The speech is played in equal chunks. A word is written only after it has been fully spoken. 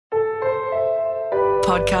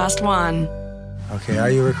Podcast One. Okay, are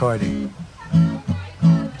you recording?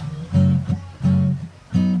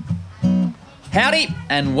 Howdy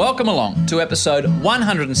and welcome along to episode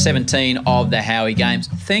 117 of the Howie Games.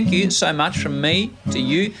 Thank you so much from me to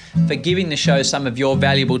you for giving the show some of your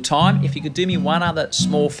valuable time. If you could do me one other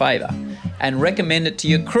small favour and recommend it to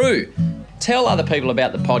your crew, tell other people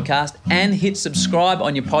about the podcast and hit subscribe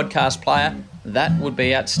on your podcast player, that would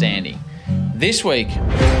be outstanding. This week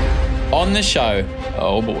on the show,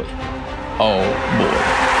 oh boy.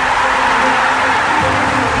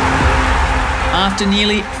 After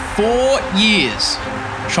nearly 4 years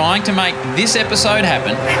trying to make this episode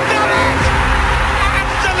happen,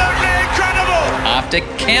 absolutely incredible! After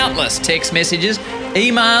countless text messages,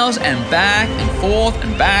 emails, and back and forth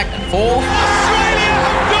and back and forth, Australia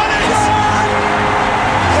have got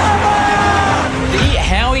it! the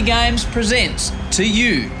Howie Games presents to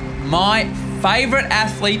you my favourite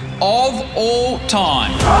athlete of all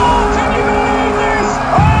time. Oh, can you believe this?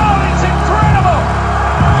 Oh, it's incredible!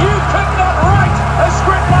 You could not write a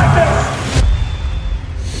script like this.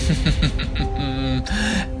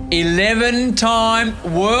 11-time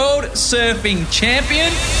world surfing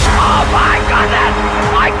champion. Oh my goodness!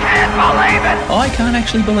 I can't believe it! I can't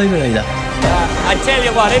actually believe it either. I tell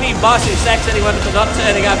you what, any boss who sacks anyone for not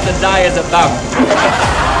turning up to die is a bum.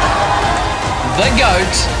 The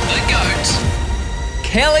GOAT,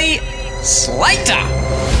 Kelly Slater.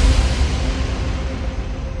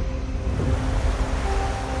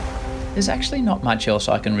 There's actually not much else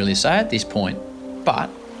I can really say at this point, but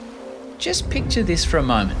just picture this for a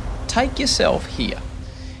moment. Take yourself here.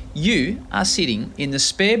 You are sitting in the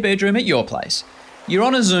spare bedroom at your place. You're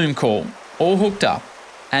on a Zoom call, all hooked up,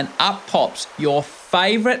 and up pops your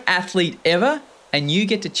favourite athlete ever, and you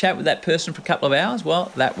get to chat with that person for a couple of hours?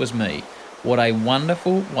 Well, that was me. What a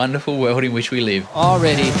wonderful, wonderful world in which we live.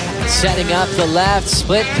 Already setting up the left,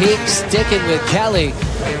 split peak, sticking with Kelly.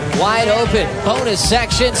 Wide open, bonus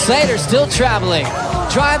section, Slater still traveling.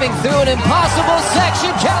 Driving through an impossible section,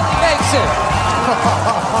 Kelly makes it.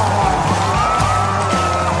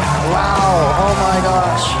 Wow, oh my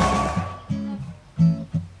gosh.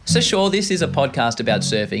 So sure, this is a podcast about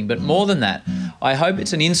surfing, but more than that, I hope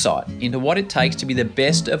it's an insight into what it takes to be the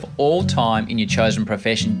best of all time in your chosen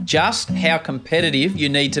profession, just how competitive you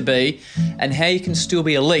need to be, and how you can still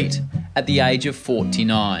be elite at the age of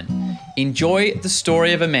 49. Enjoy the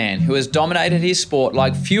story of a man who has dominated his sport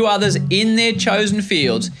like few others in their chosen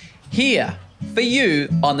fields. Here, for you,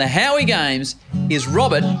 on the Howie Games, is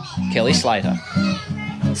Robert Kelly Slater.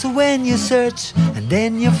 So when you search and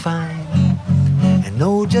then you find and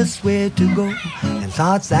know just where to go, and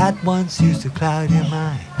thoughts that once used to cloud your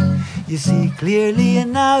mind, you see clearly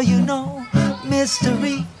and now you know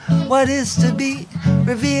mystery, what is to be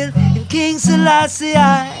revealed in King Selassie.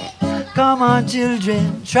 Come on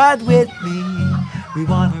children, trot with me, we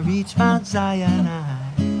want to reach Mount Zion.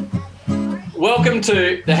 Welcome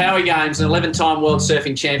to the Howie Games, an 11-time world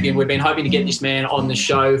surfing champion. We've been hoping to get this man on the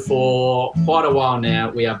show for quite a while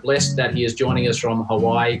now. We are blessed that he is joining us from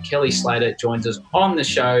Hawaii. Kelly Slater joins us on the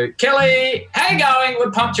show. Kelly, how you going?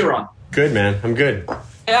 We're pumped you're on. Good, man. I'm good.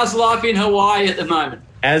 How's life in Hawaii at the moment?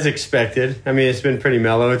 As expected. I mean, it's been pretty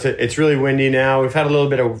mellow. It's really windy now. We've had a little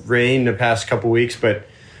bit of rain the past couple weeks, but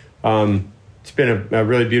it's been a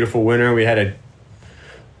really beautiful winter. We had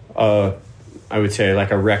I would say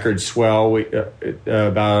like a record swell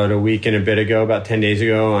about a week and a bit ago, about 10 days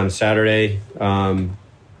ago on Saturday.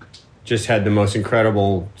 Just had the most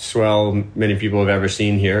incredible swell many people have ever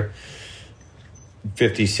seen here.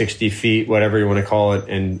 50, 60 feet, whatever you want to call it,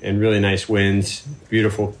 and really nice winds,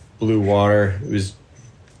 beautiful blue water. It was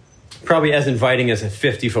probably as inviting as a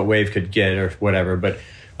 50-foot wave could get or whatever, but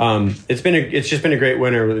it's just been a great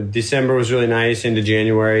winter. December was really nice into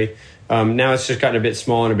January. Now it's just gotten a bit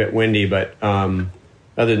small and a bit windy, but other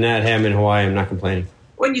than that, hey, I'm in Hawaii. I'm not complaining.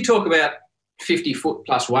 When you talk about 50-foot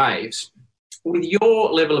plus waves, with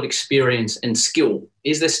your level of experience and skill,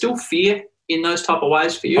 is there still fear in those type of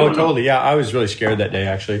waves for you? Oh, totally. Yeah, I was really scared that day,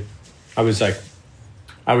 actually. I was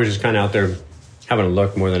just kind of out there having a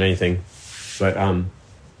look more than anything. But,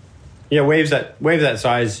 yeah, waves that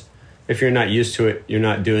size, if you're not used to it, you're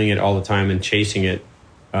not doing it all the time and chasing it.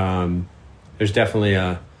 There's definitely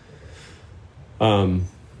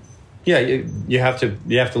you have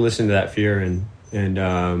to listen to that fear and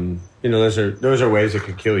those are waves that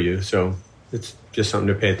could kill you. So it's just something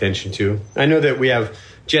to pay attention to. I know that we have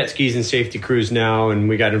jet skis and safety crews now, and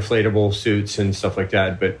we got inflatable suits and stuff like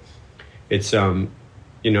that. But it's at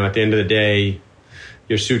the end of the day,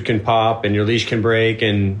 your suit can pop and your leash can break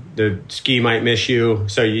and the ski might miss you.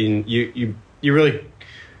 So you really,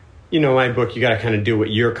 in my book, you got to kind of do what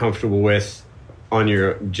you're comfortable with under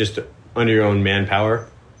your own manpower,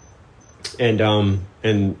 and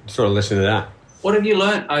sort of listen to that. What have you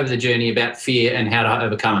learnt over the journey about fear and how to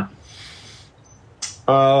overcome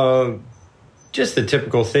it? Just the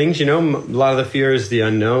typical things, a lot of the fear is the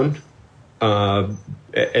unknown.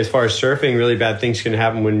 As far as surfing, really bad things can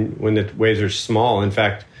happen when the waves are small. In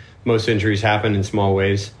fact, most injuries happen in small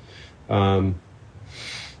waves. Some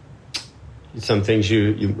things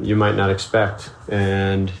you might not expect.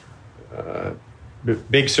 And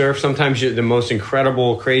big surf, sometimes the most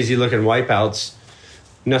incredible, crazy-looking wipeouts,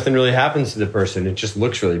 nothing really happens to the person. It just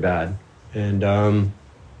looks really bad. And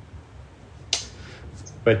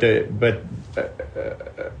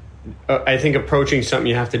I think approaching something,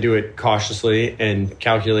 you have to do it cautiously and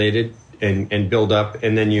calculated and build up,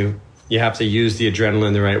 and then you have to use the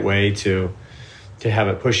adrenaline the right way to have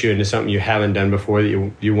it push you into something you haven't done before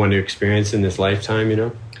that you want to experience in this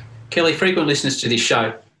lifetime. Kelly, frequent listeners to this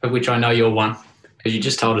show, of which I know you're one, because you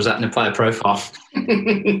just told us that in the player profile,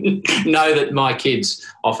 know that my kids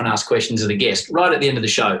often ask questions of the guest right at the end of the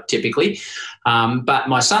show, typically. But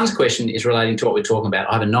my son's question is relating to what we're talking about.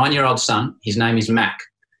 I have a 9-year-old son. His name is Mac.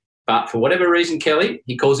 But for whatever reason, Kelly,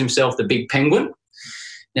 he calls himself the Big Penguin.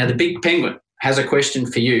 Now, the Big Penguin has a question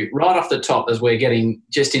for you right off the top as we're getting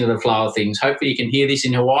just into the flow of things. Hopefully you can hear this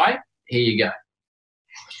in Hawaii. Here you go.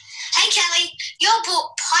 Hey, Kelly, your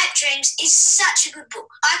book, Pipe Dreams, is such a good book.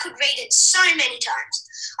 I could read it so many times.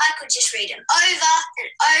 I could just read it over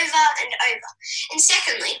and over and over. And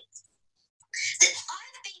secondly,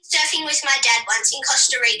 I've been surfing with my dad once in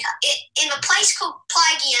Costa Rica in a place called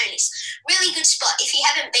Playa Guiones. Really good spot. If you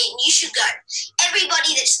haven't been, you should go.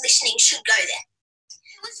 Everybody that's listening should go there.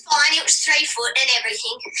 It was fine. It was 3 foot and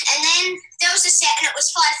everything. And then there was a set and it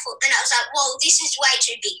was 5 foot. And I was like, whoa, this is way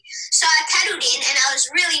too big. So I paddled in and I was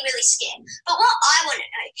really, really scared. But what I want to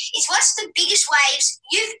know is, what's the biggest waves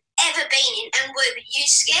you've ever been in, and were you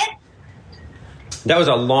scared? That was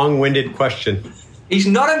a long-winded question. He's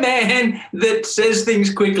not a man that says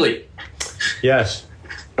things quickly. Yes.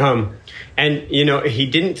 And, he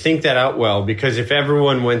didn't think that out well, because if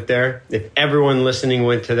everyone went there, if everyone listening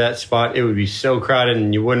went to that spot, it would be so crowded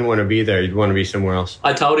and you wouldn't want to be there. You'd want to be somewhere else.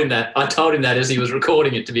 I told him that as he was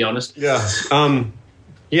recording it, to be honest. Yeah.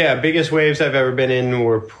 Biggest waves I've ever been in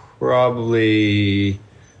were probably,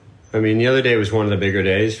 the other day was one of the bigger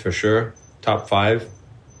days for sure. Top 5.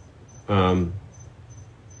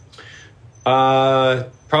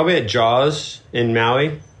 Probably at Jaws in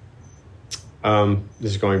Maui.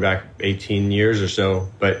 This is going back 18 years or so,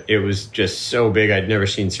 but it was just so big. I'd never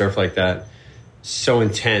seen surf like that. So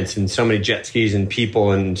intense, and so many jet skis and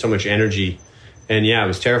people and so much energy. And yeah, it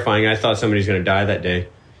was terrifying. I thought somebody was going to die that day.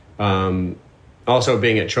 Also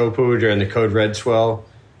being at Chopu during the Code Red swell,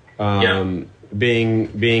 being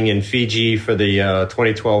in Fiji for the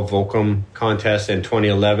 2012 Volcom contest, and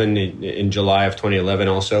 2011 in July of 2011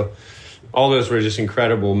 also. All those were just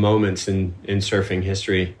incredible moments in surfing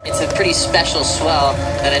history. It's a pretty special swell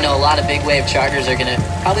that I know a lot of big wave charters are going to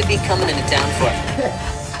probably be coming into town for.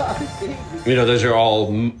 Those are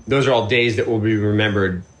all days that will be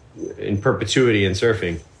remembered in perpetuity in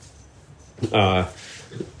surfing.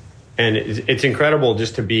 And it's incredible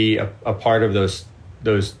just to be a part of those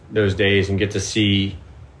days and get to see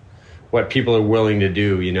what people are willing to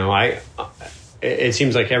do. It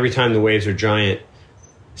seems like every time the waves are giant,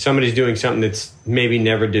 somebody's doing something that's maybe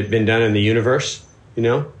never been done in the universe,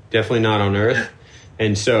 definitely not on Earth.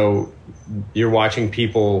 And so you're watching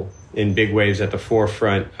people in big waves at the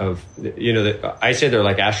forefront of, I say they're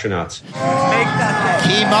like astronauts.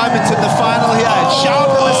 Key moments in the final here.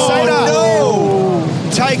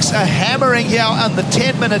 Slater takes a hammering here on the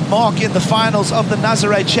 10-minute mark in the finals of the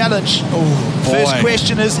Nazare Challenge. First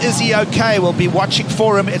question is he okay? We'll be watching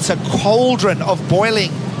for him. It's a cauldron of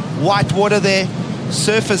boiling white water there.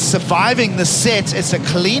 Surfers surviving the set. It's a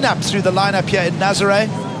cleanup through the lineup here in Nazare.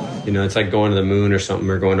 It's like going to the moon or something,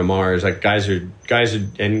 or going to Mars. Like guys are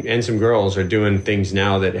and some girls are doing things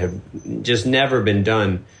now that have just never been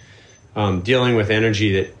done, dealing with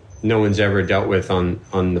energy that no one's ever dealt with on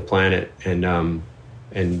the planet, and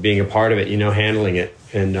being a part of it, handling it.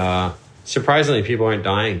 And surprisingly, people aren't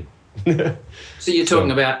dying. So you're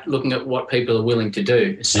talking about looking at what people are willing to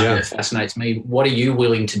do. It's something that fascinates me. What are you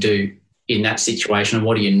willing to do in that situation, and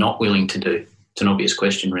what are you not willing to do? It's an obvious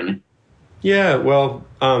question, really. Yeah, well,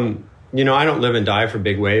 I don't live and die for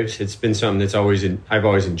big waves. It's been something that's I've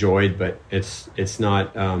always enjoyed, but it's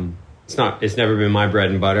never been my bread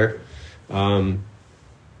and butter. I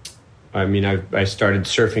started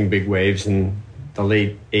surfing big waves in the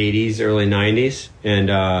late 80s, early 90s, and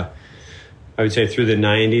I would say through the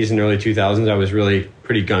 90s and early 2000s, I was really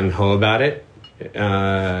pretty gung-ho about it.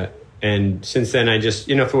 And since then, I just,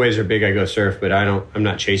 if the waves are big, I go surf, but I'm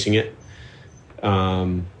not chasing it.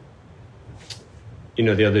 The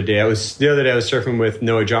other day I was surfing with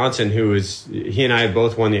Noah Johnson, he and I had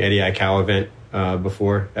both won the Eddie Aikau event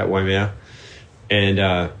before at Waimea.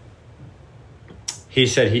 And he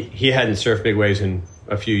said he hadn't surfed big waves in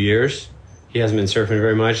a few years. He hasn't been surfing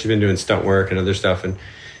very much. He's been doing stunt work and other stuff. And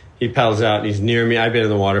he paddles out and he's near me. I've been in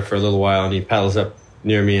the water for a little while, and he paddles up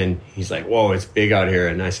near me and he's like, "Whoa, it's big out here."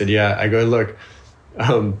 And I said, "Yeah." I go, "Look,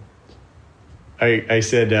 I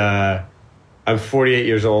said, I'm 48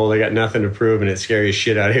 years old. I got nothing to prove, and it's scary as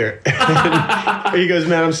shit out here." He goes,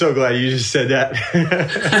 "Man, I'm so glad you just said that."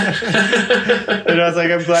 And I was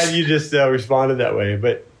like, "I'm glad you just responded that way."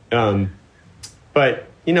 But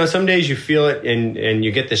some days you feel it and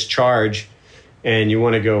you get this charge and you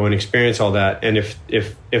want to go and experience all that. And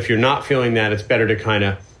if you're not feeling that, it's better to kind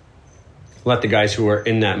of let the guys who are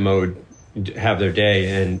in that mode have their day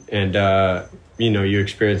and you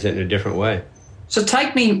experience it in a different way. So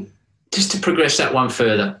take me, just to progress that one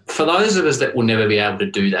further, for those of us that will never be able to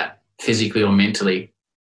do that physically or mentally,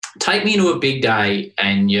 take me into a big day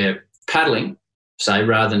and you're paddling, say,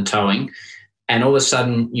 rather than towing, and all of a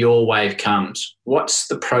sudden your wave comes. What's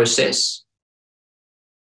the process?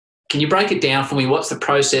 Can you break it down for me? What's the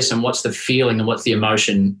process and what's the feeling and what's the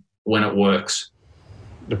emotion when it works?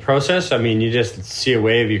 The process, you just see a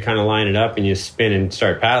wave, you kind of line it up and you spin and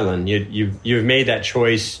start paddling. You've made that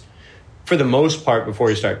choice for the most part before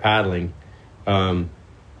you start paddling. And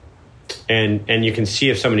you can see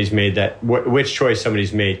if somebody's made that, which choice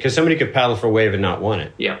somebody's made, because somebody could paddle for a wave and not want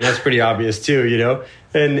it. Yeah, and that's pretty obvious too,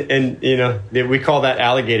 And we call that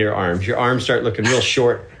alligator arms. Your arms start looking real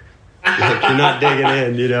short. Like you're not digging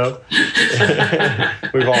in,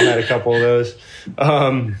 We've all had a couple of those.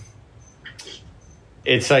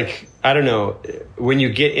 It's like, I don't know, when you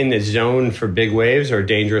get in the zone for big waves or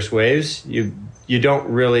dangerous waves, you're not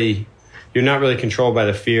really controlled by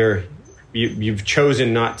the fear. You've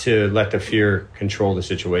chosen not to let the fear control the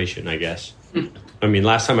situation, I guess.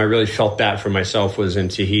 Last time I really felt that for myself was in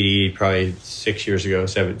Tahiti, probably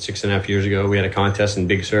 6.5 years ago. We had a contest in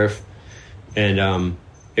Big Surf, and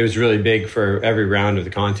it was really big for every round of the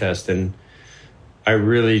contest. And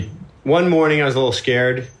one morning I was a little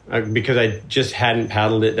scared because I just hadn't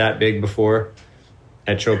paddled it that big before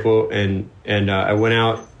at Chopo, and I went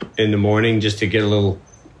out in the morning just to get a little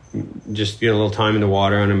time in the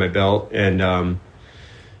water under my belt, and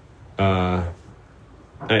I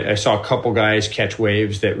saw a couple guys catch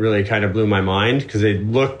waves that really kind of blew my mind because they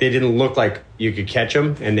didn't look like you could catch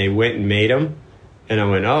them, and they went and made them, and I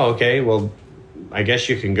went, "Oh, okay, well, I guess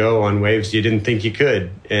you can go on waves you didn't think you could,"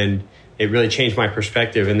 and it really changed my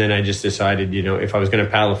perspective. And then I just decided, if I was going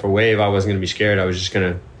to paddle for a wave, I wasn't going to be scared. I was just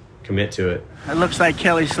going to commit to it. It looks like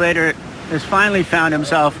Kelly Slater has finally found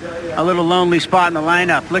himself a little lonely spot in the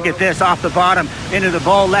lineup. Look at this, off the bottom, into the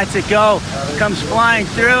bowl, lets it go, comes flying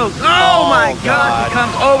through. Oh my God, he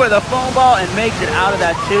comes over the foam ball and makes it out of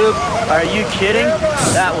that tube. Are you kidding?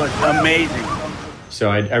 That was amazing.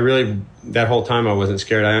 So I really, that whole time I wasn't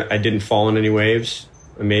scared. I didn't fall in any waves.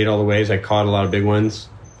 I made all the waves. I caught a lot of big ones.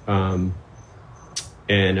 I don't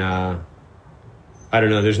know.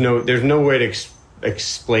 There's no way to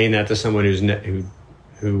explain that to someone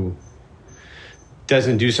who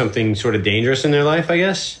doesn't do something sort of dangerous in their life, I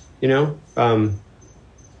guess.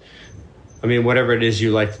 Whatever it is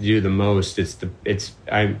you like to do the most,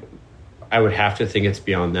 I would have to think it's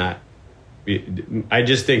beyond that. I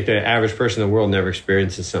just think the average person in the world never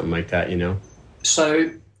experiences something like that,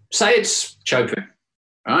 So say it's Chopu,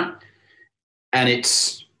 right? And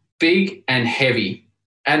it's big and heavy.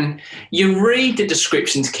 And you read the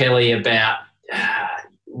descriptions, Kelly, about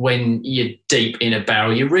when you're deep in a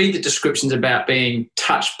barrel. You read the descriptions about being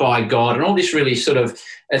touched by God and all this really sort of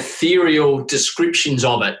ethereal descriptions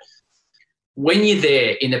of it. When you're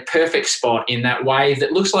there in the perfect spot in that wave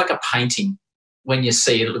that looks like a painting, when you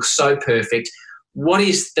see it, it looks so perfect. What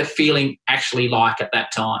is the feeling actually like at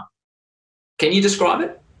that time? Can you describe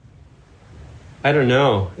it? I don't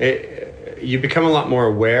know. You become a lot more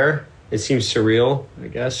aware. It seems surreal, I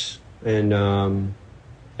guess. And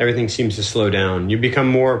everything seems to slow down. You become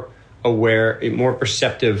more aware, more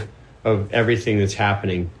perceptive of everything that's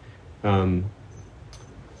happening.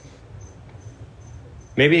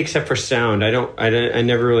 Maybe except for sound. I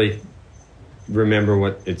never really remember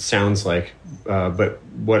what it sounds like, but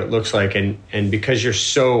what it looks like. And because you're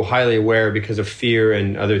so highly aware because of fear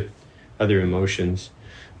and other emotions,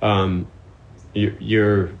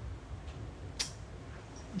 you're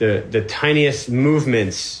the tiniest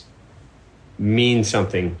movements mean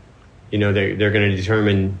something. They're going to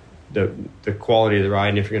determine the quality of the ride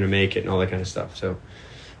and if you're going to make it and all that kind of stuff. So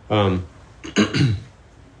Guy,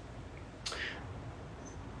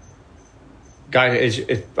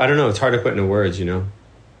 I don't know. It's hard to put into words, you know.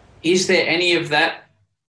 Is there any of that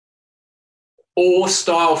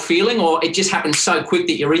awe-style feeling, or it just happens so quick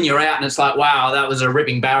that you're in, you're out, and it's like, wow, that was a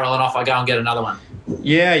ripping barrel, and off I go and get another one?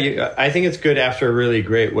 Yeah, I think it's good after a really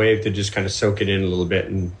great wave to just kind of soak it in a little bit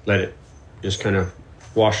and let it just kind of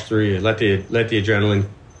wash through you. Let the adrenaline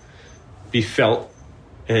be felt,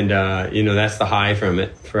 and that's the high from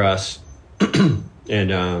it for us.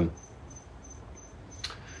 And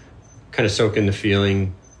kind of soak in the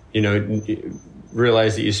feeling,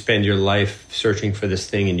 realize that you spend your life searching for this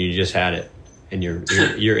thing and you just had it, and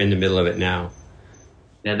you're in the middle of it now.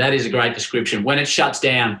 Now, that is a great description. When it shuts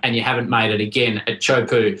down and you haven't made it again at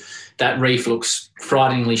Chopu, that reef looks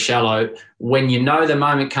frighteningly shallow. When you know the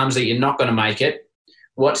moment comes that you're not going to make it,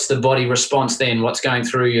 what's the body response then? What's going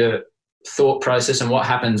through your thought process, and what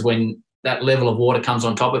happens when that level of water comes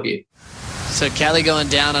on top of you? So Kelly going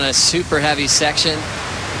down on a super heavy section.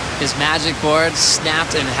 His magic board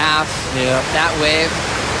snapped in half. Yeah. That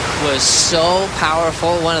wave was so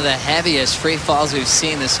powerful. One of the heaviest free falls we've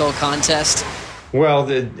seen this whole contest. Well,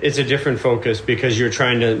 it's a different focus because you're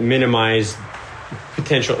trying to minimize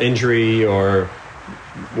potential injury or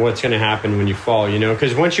what's going to happen when you fall,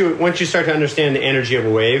 because once you start to understand the energy of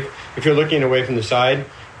a wave, if you're looking away from the side,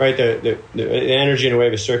 right, the energy in a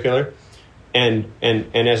wave is circular, and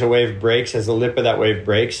as a wave breaks, as the lip of that wave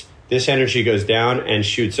breaks, this energy goes down and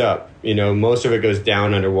shoots up. Most of it goes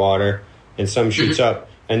down underwater and some shoots up.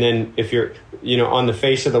 And then if you're, on the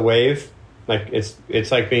face of the wave, like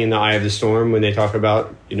it's like being in the eye of the storm when they talk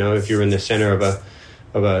about, if you're in the center of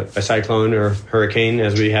a cyclone or hurricane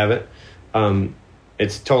as we have it,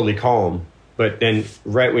 it's totally calm. But then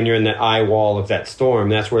right when you're in the eye wall of that storm,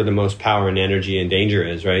 that's where the most power and energy and danger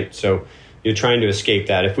is, right? So you're trying to escape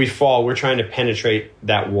that. If we fall, we're trying to penetrate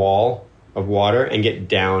that wall of water and get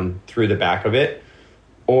down through the back of it,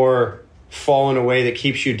 or fall in a way that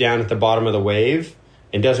keeps you down at the bottom of the wave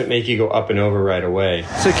and doesn't make you go up and over right away.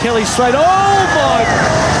 So Kelly Slater, oh my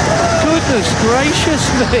goodness gracious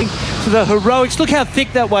me, to the heroics. Look how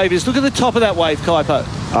thick that wave is. Look at the top of that wave, Kaipo.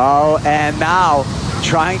 Oh, and now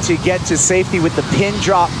trying to get to safety with the pin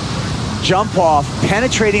drop jump off,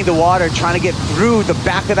 penetrating the water, trying to get through the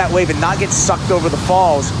back of that wave and not get sucked over the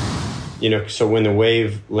falls. So when the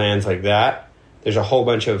wave lands like that, there's a whole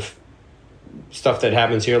bunch of stuff that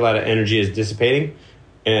happens here. A lot of energy is dissipating,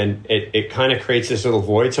 and it kind of creates this little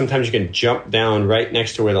void. Sometimes you can jump down right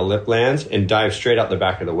next to where the lip lands and dive straight out the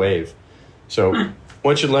back of the wave. So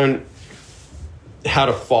once you learn how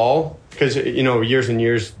to fall, because, years and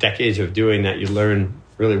years, decades of doing that, you learn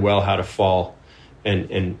really well how to fall.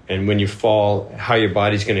 And when you fall, how your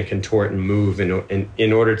body's going to contort and move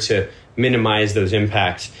in order to minimize those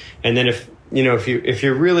impacts. And then if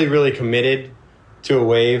you're really, really committed to a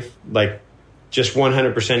wave, like just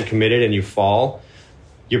 100% committed, and you fall,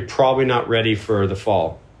 you're probably not ready for the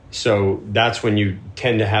fall. So that's when you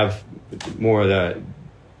tend to have more of the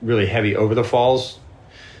really heavy over the falls,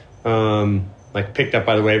 like picked up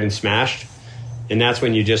by the wave and smashed. And that's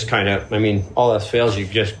when you just kind of, all else fails, you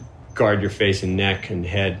just guard your face and neck and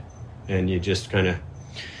head, and you just kind of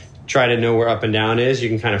try to know where up and down is. You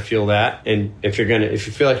can kind of feel that. And if you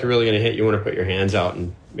feel like you're really going to hit, you want to put your hands out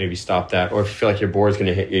and maybe stop that. Or if you feel like your board's going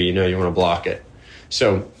to hit you, you want to block it.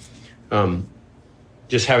 So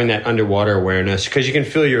just having that underwater awareness, because you can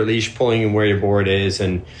feel your leash pulling and where your board is,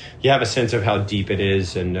 and you have a sense of how deep it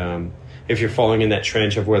is. And if you're falling in that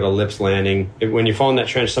trench of where the lip's landing, when you fall in that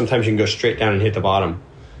trench, sometimes you can go straight down and hit the bottom.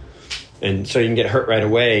 And so you can get hurt right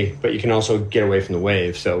away, but you can also get away from the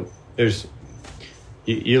wave. So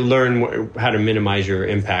you learn how to minimize your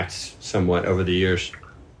impacts somewhat over the years.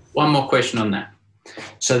 One more question on that.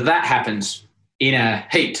 So that happens in a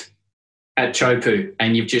heat at Chopu,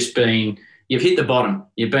 and you've hit the bottom,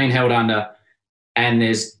 you've been held under, and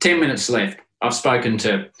there's 10 minutes left. I've spoken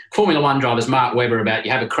to Formula One drivers, Mark Webber, about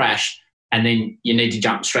you have a crash and then you need to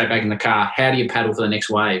jump straight back in the car. How do you paddle for the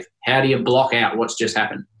next wave? How do you block out what's just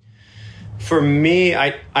happened? For me,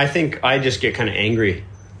 I think I just get kind of angry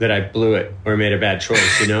that I blew it or made a bad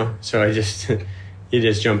choice, So you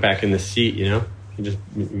just jump back in the seat, You just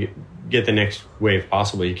get the next wave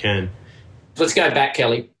possible you can. Let's go back,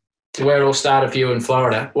 Kelly, to where it all started for you in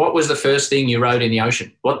Florida. What was the first thing you rode in the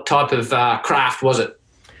ocean? What type of craft was it?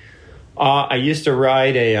 I used to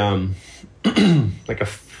ride a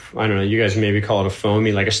I don't know, you guys maybe call it a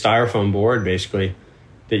foamy, like a styrofoam board, basically,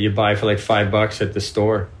 that you buy for like $5 at the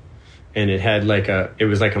store. And it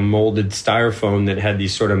was like a molded styrofoam that had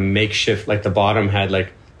these sort of makeshift, like the bottom had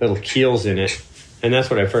like little keels in it. And that's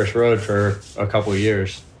what I first rode for a couple of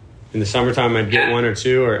years. In the summertime, I'd get one or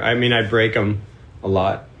two, I'd break them a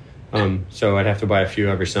lot. So I'd have to buy a few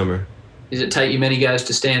every summer. Does it take you many goes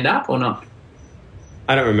to stand up or not?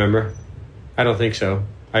 I don't remember. I don't think so.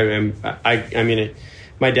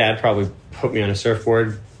 My dad probably put me on a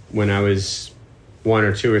surfboard when I was 1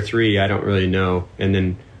 or 2 or 3. I don't really know. And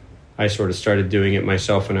then I sort of started doing it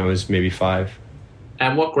myself when I was maybe 5.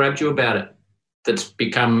 And what grabbed you about it that's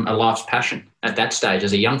become a life's passion at that stage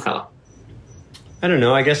as a young fella? I don't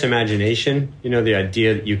know. I guess imagination. The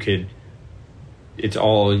idea that you could. It's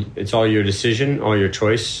all your decision, all your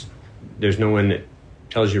choice. There's no one that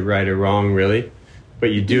tells you right or wrong, really.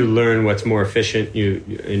 But you do learn what's more efficient.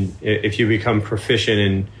 And if you become proficient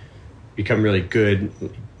and become really good,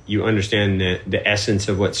 you understand the essence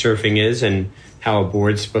of what surfing is and how a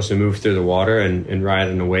board's supposed to move through the water and ride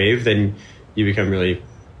on a wave. Then you become really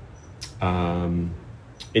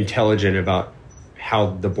intelligent about how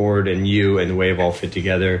the board and you and the wave all fit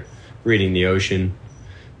together, reading the ocean.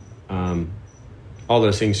 All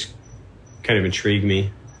those things kind of intrigue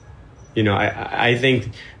me. I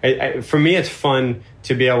think for me it's fun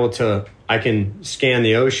to be able to, I can scan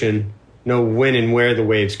the ocean, know when and where the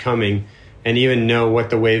wave's coming, and even know what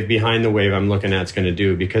the wave behind the wave I'm looking at is going to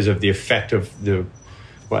do because of the effect of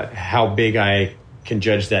how big I can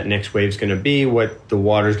judge that next wave's going to be, what the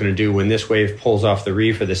water's going to do when this wave pulls off the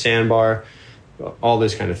reef or the sandbar, all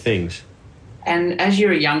those kind of things. And as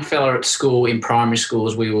you're a young fella at school, in primary school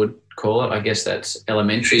as we would call it, I guess that's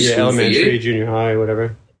elementary school. Yeah, elementary, for you. junior high,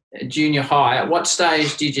 whatever. Junior high, at what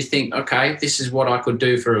stage did you think, okay, this is what I could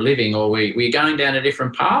do for a living, or were you going down a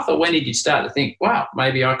different path, or when did you start to think, wow,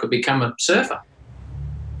 maybe I could become a surfer?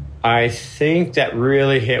 I think that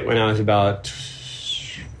really hit when I was about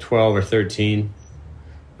 12 or 13.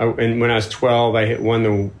 And when I was 12, I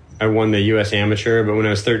won the U.S. Amateur, but when I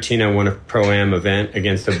was 13, I won a Pro-Am event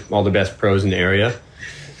against all the best pros in the area.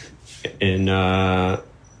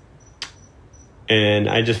 And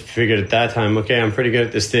I just figured at that time, okay, I'm pretty good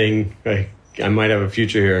at this thing. I might have a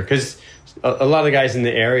future here. Because a lot of the guys in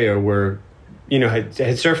the area were, had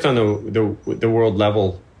surfed on the world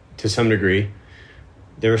level to some degree.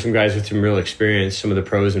 There were some guys with some real experience, some of the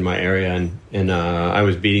pros in my area, and I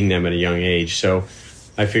was beating them at a young age. So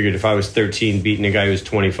I figured if I was 13 beating a guy who was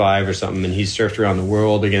 25 or something, and he surfed around the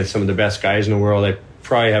world against some of the best guys in the world, I'd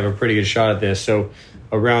probably have a pretty good shot at this. So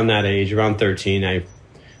around that age, around 13, I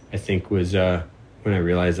think was when I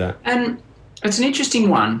realized that. And it's an interesting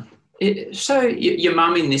one. So your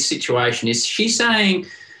mum in this situation, is she saying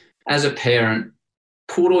as a parent,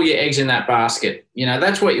 put all your eggs in that basket,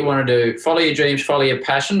 that's what you want to do, follow your dreams, follow your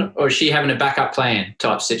passion, or is she having a backup plan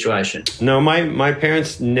type situation? No, my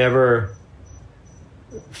parents never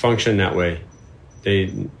functioned that way.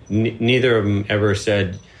 They neither of them ever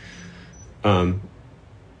said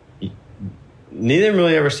neither of them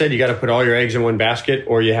really ever said you got to put all your eggs in one basket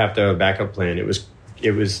or you have to have a backup plan. It was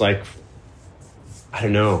like, I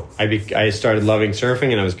don't know. I started loving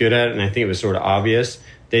surfing and I was good at it, and I think it was sort of obvious.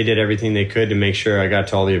 They did everything they could to make sure I got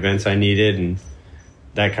to all the events I needed and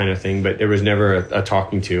that kind of thing. But there was never a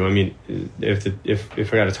talking to. I mean,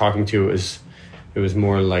 if I got a talking to, it was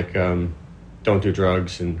more like don't do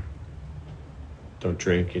drugs and don't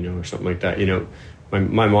drink, or something like that.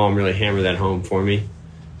 My mom really hammered that home for me.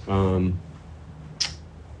 Although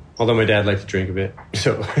my dad liked to drink a bit,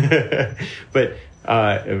 so. But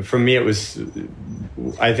for me, it was.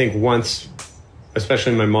 I think once,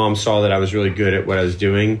 especially my mom saw that I was really good at what I was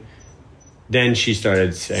doing, then she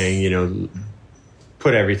started saying,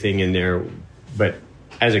 put everything in there. But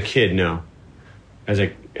as a kid, no. As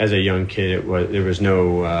a young kid, there was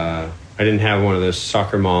no. I didn't have one of those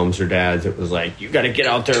soccer moms or dads that was like, you got to get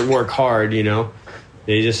out there and work hard,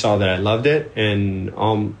 They just saw that I loved it, and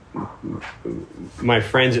all my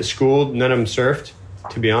friends at school, none of them surfed,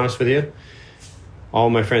 to be honest with you. All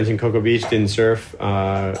my friends in Cocoa Beach didn't surf.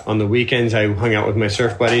 On the weekends, I hung out with my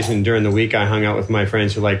surf buddies, and during the week, I hung out with my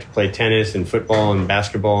friends who liked to play tennis and football and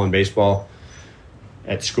basketball and baseball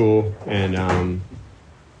at school. And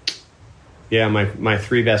my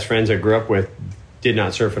three best friends I grew up with did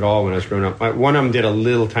not surf at all when I was growing up. One of them did a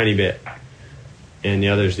little tiny bit, and the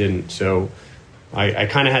others didn't. So I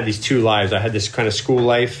kind of had these two lives. I had this kind of school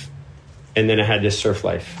life, and then I had this surf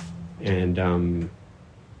life. And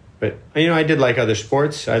but I did like other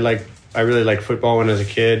sports. I really liked football when I was a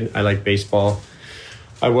kid. I liked baseball.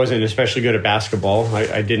 I wasn't especially good at basketball.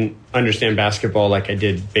 I didn't understand basketball like I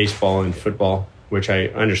did baseball and football, which I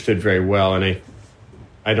understood very well. And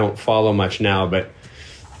I don't follow much now, but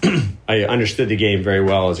I understood the game very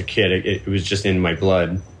well as a kid. It was just in my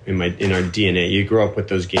blood, in our DNA. You grow up with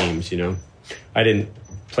those games, I didn't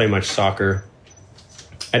play much soccer.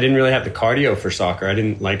 I didn't really have the cardio for soccer. I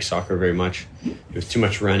didn't like soccer very much. It was too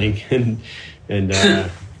much running,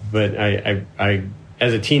 but I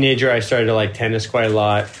as a teenager I started to like tennis quite a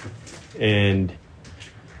lot, and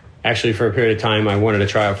actually for a period of time I wanted to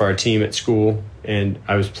try out for our team at school, and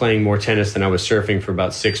I was playing more tennis than I was surfing for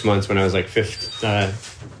about 6 months when I was like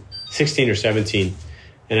 16 or 17,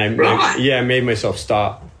 and I made myself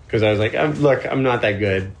stop because I was like, look, I'm not that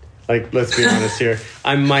good. Like, let's be honest here.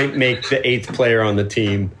 I might make the 8th player on the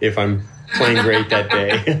team if I'm playing great that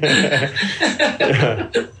day.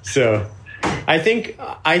 So I think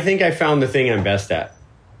I found the thing I'm best at.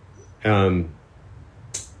 So,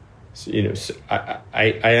 so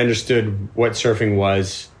I understood what surfing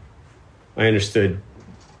was. I understood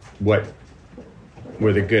what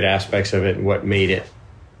were the good aspects of it and what made it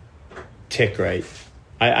tick right.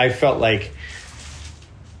 I felt like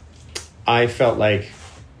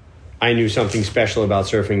I knew something special about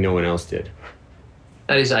surfing no one else did.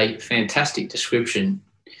 That is a fantastic description.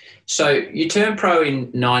 So you turned pro in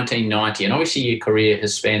 1990, and obviously your career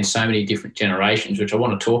has spanned so many different generations, which I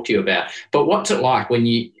want to talk to you about. But what's it like when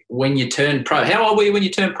you turned pro? How old were you when you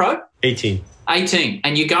turned pro? 18. 18,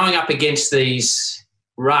 and you're going up against these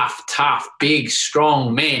rough, tough, big,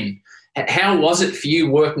 strong men. How was it for you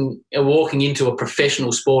walking into a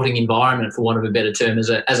professional sporting environment, for want of a better term, as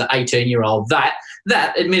an 18-year-old? That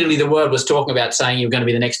admittedly the world was talking about, saying you were going to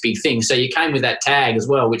be the next big thing. So you came with that tag as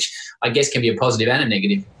well, which I guess can be a positive and a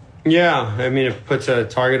negative. Yeah, I mean, it puts a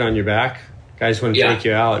target on your back. Guys want to take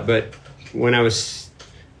you out. But when I was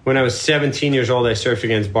 17 years old, I surfed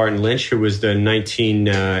against Barton Lynch, who was the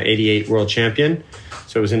 1988 world champion.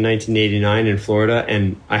 So it was in 1989 in Florida,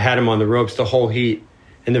 and I had him on the ropes the whole heat.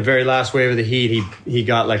 In the very last wave of the heat, he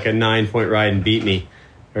got like a 9-point ride and beat me,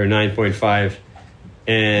 or 9.5.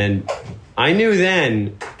 And I knew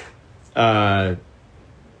then that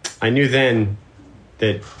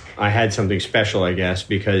I had something special, I guess,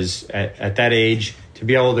 because at that age, to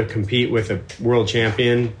be able to compete with a world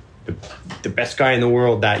champion, the best guy in the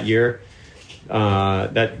world that year,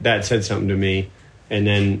 that said something to me. And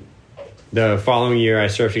then the following year, I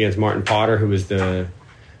surfed against Martin Potter, who was the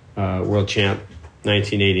world champ.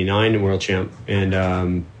 1989 world champ,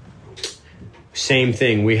 and same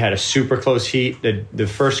thing. We had a super close heat. The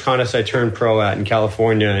first contest I turned pro at in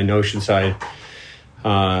California in Oceanside,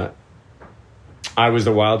 I was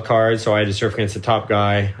the wild card, so I had to surf against the top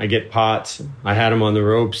guy. I get pots. I had him on the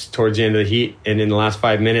ropes towards the end of the heat, and in the last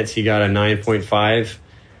 5 minutes, he got a 9.5.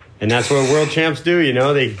 And that's what world champs do, you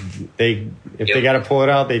know. They got to pull it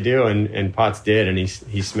out, they do, and Potts did, and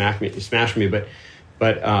he smashed me.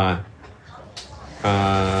 But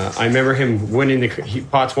I remember him winning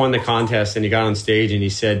Potts won the contest, and he got on stage and he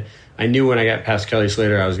said, I knew when I got past Kelly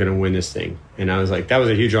Slater I was going to win this thing. And I was like, that was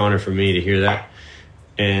a huge honor for me to hear that.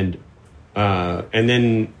 And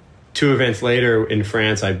then 2 events later in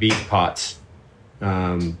France, I beat Potts.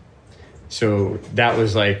 So that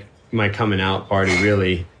was like my coming out party,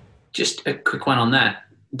 really. Just a quick one on that.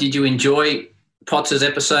 Did you enjoy Potts'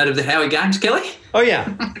 episode of the Howie Games, Kelly? Oh, yeah.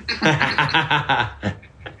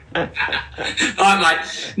 All right,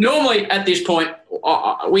 mate. Normally at this point,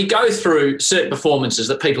 we go through certain performances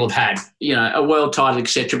that people have had, you know, a world title,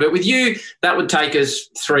 etc. But with you, that would take us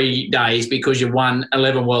 3 days because you've won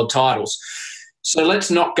 11 world titles. So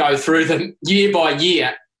let's not go through them year by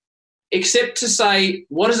year, except to say,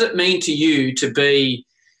 what does it mean to you to be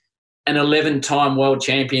an 11-time world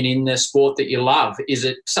champion in the sport that you love? Is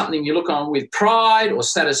it something you look on with pride or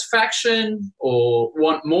satisfaction or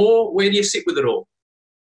want more? Where do you sit with it all?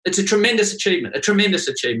 It's a tremendous achievement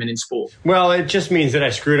in sport. Well, it just means that I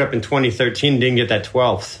screwed up in 2013, didn't get that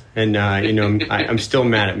 12th. And, I'm still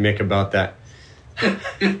mad at Mick about that.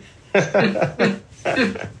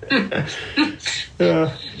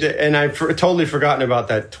 And I've totally forgotten about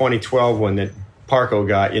that 2012 one that Parko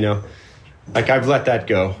got, you know. Like, I've let that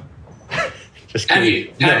go. Just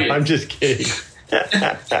kidding. Have you? I'm just kidding.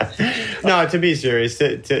 No, to be serious,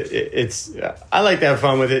 I like to have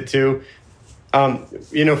fun with it, too.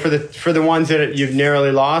 For the ones that you've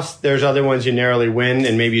narrowly lost, there's other ones you narrowly win,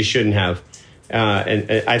 and maybe you shouldn't have. And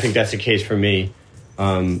I think that's the case for me.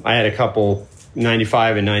 I had a couple,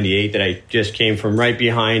 95 and 98, that I just came from right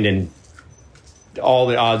behind, and all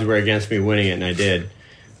the odds were against me winning it, and I did.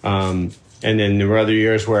 And then there were other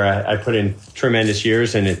years where I put in tremendous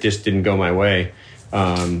years, and it just didn't go my way.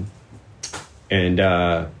 But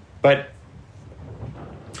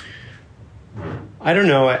I don't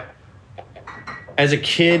know. As a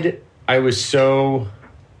kid, I was so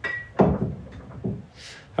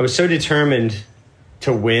determined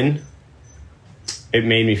to win. It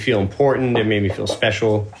made me feel important. It made me feel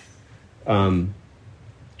special. It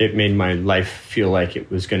it made my life feel like it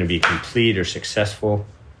was going to be complete or successful.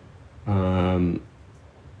 There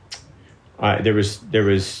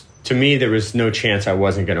was to me, there was no chance I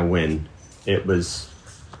wasn't going to win. It was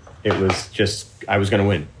just, I was going to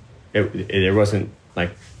win. It wasn't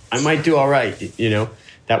like, I might do all right.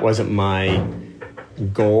 That wasn't my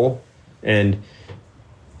goal. And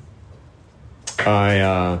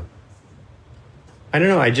I don't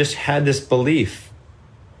know. I just had this belief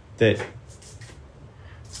that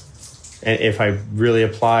if I really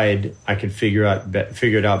applied, I could figure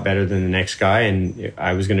it out better than the next guy, and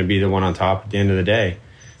I was going to be the one on top at the end of the day.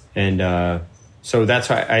 And so that's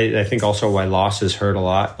why I think also why losses hurt a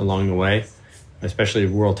lot along the way, especially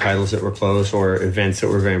world titles that were close or events that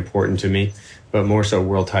were very important to me, but more so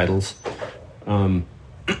world titles.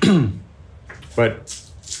 But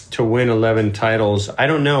to win 11 titles, I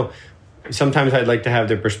don't know. Sometimes I'd like to have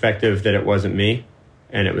the perspective that it wasn't me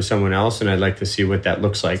and it was someone else, and I'd like to see what that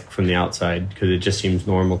looks like from the outside, because it just seems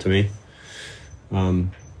normal to me.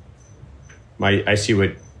 I see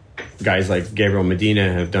what guys like Gabriel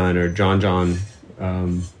Medina have done, or John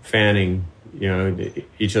Fanning,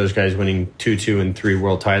 each of those guys winning 2 and 3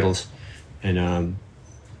 world titles. And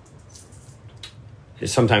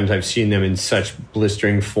sometimes I've seen them in such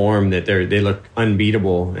blistering form that they look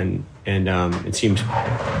unbeatable, and it seems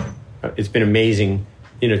it's been amazing.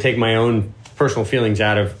 Take my own personal feelings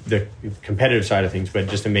out of the competitive side of things, but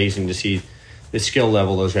just amazing to see the skill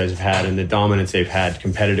level those guys have had and the dominance they've had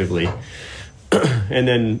competitively. And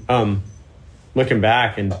then looking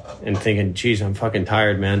back and thinking, geez, I'm fucking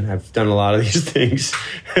tired, man. I've done a lot of these things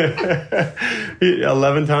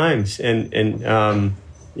 11 times. And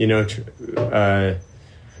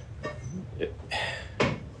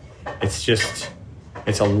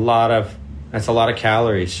it's a lot of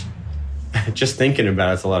calories. Just thinking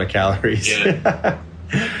about it's a lot of calories. Yeah.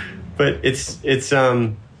 But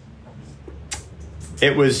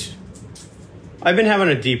I've been having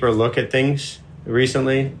a deeper look at things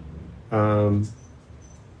recently,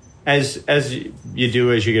 as you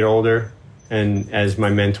do as you get older, and as my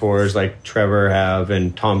mentors like Trevor have,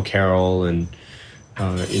 and Tom Carroll, and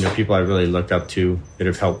people I really looked up to that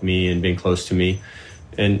have helped me and been close to me,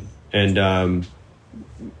 and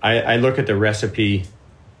I look at the recipe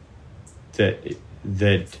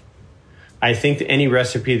that I think that any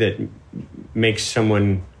recipe that makes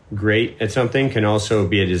someone great at something can also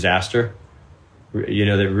be a disaster.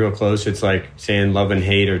 That real close. It's like saying love and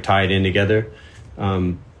hate are tied in together.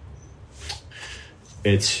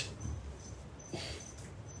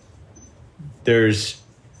 There's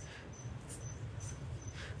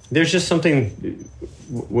just something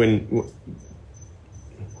when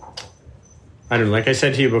I don't know. Like I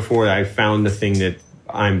said to you before, I found the thing that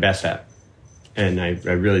I'm best at, and I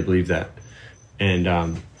really believe that.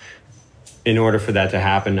 And in order for that to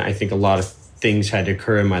happen, I think a lot of things had to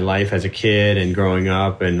occur in my life as a kid and growing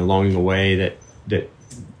up and along the way that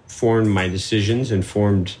formed my decisions and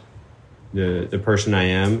formed the person I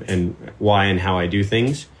am and why and how I do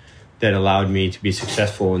things, that allowed me to be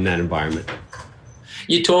successful in that environment.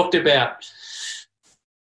 You talked about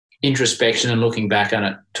introspection and looking back on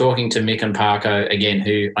it. Talking to Mick and Parko, again,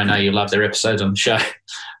 who I know you love their episodes on the show.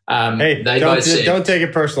 Hey, don't take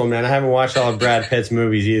it personal, man. I haven't watched all of Brad Pitt's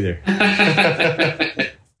movies either.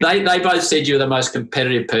 They both said you were the most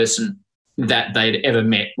competitive person that they'd ever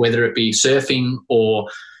met, whether it be surfing or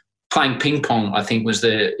playing ping pong, I think was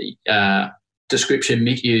the description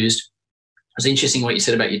Mick used. It was interesting what you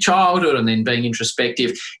said about your childhood and then being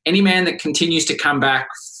introspective. Any man that continues to come back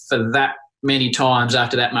for that many times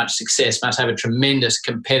after that much success must have a tremendous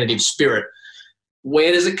competitive spirit.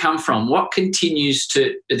 Where does it come from? What continues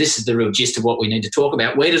to, this is the real gist of what we need to talk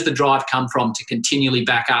about, where does the drive come from to continually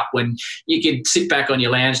back up when you can sit back on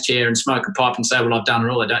your lounge chair and smoke a pipe and say, well, I've done it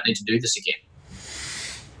all, I don't need to do this again?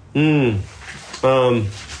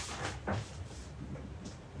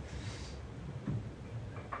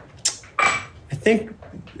 I think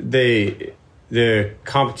the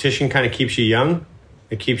competition kind of keeps you young.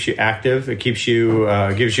 It keeps you active. It keeps you,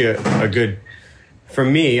 gives you a good... For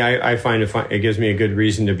me, I find it gives me a good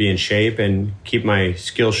reason to be in shape and keep my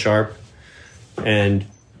skills sharp. And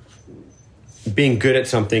being good at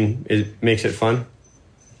something, it makes it fun.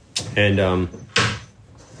 And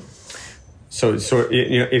so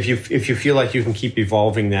if you feel like you can keep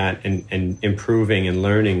evolving that and improving and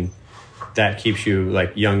learning, that keeps you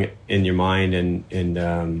like young in your mind, and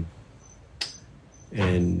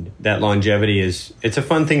that longevity it's a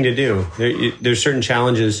fun thing to do. There's certain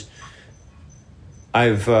challenges.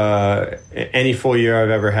 Any full year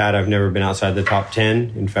I've ever had, I've never been outside the top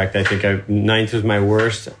 10. In fact, I think 9th was my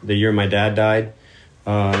worst, the year my dad died.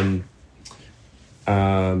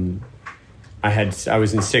 I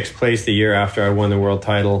was in sixth place the year after I won the world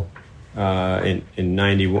title in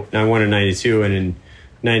 90. I won in 92, and in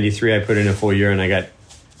 93 I put in a full year, and I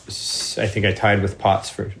think I tied with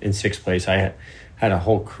Potts in sixth place. I had a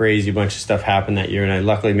whole crazy bunch of stuff happen that year, and I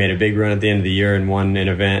luckily made a big run at the end of the year and won an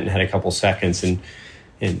event and had a couple seconds and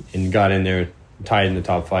got in there, tied in the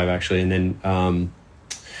top 5 actually. And then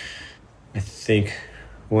I think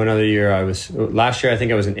one other year last year I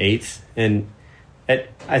think I was in 8th, and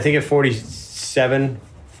I think at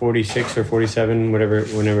 46 or 47, whatever,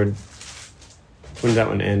 when did that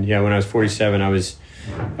one end? Yeah, when I was 47, I was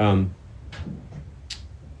 8th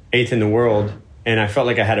in the world, and I felt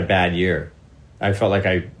like I had a bad year. I felt like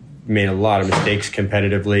I made a lot of mistakes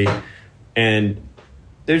competitively, and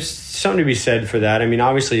there's something to be said for that. I mean,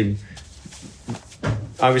 obviously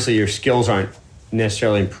your skills aren't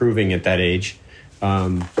necessarily improving at that age,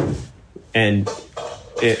 and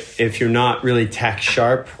if you're not really tack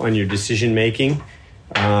sharp on your decision making,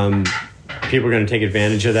 people are going to take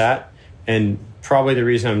advantage of that. And probably the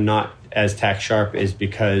reason I'm not as tack sharp is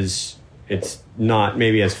because it's not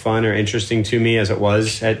maybe as fun or interesting to me as it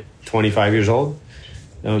was at 25 years old.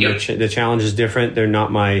 The challenge is different. They're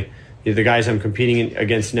not the guys I'm competing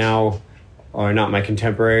against now are not my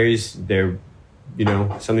contemporaries. They're,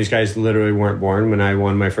 some of these guys literally weren't born when I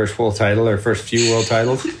won my first full title or first few world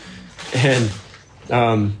titles. And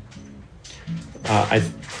I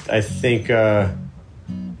think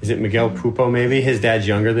is it Miguel Pupo maybe? His dad's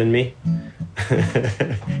younger than me,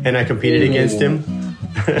 and I competed against him.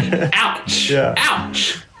 Ouch! Yeah.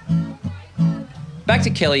 Ouch! Back to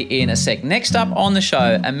Kelly in a sec. Next up on the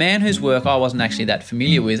show, a man whose work I wasn't actually that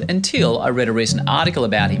familiar with until I read a recent article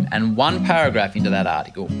about him, and one paragraph into that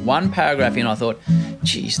article, I thought,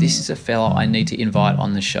 geez, this is a fella I need to invite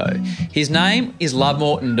on the show. His name is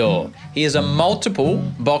Lovemore Ndor. He is a multiple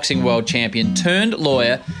boxing world champion turned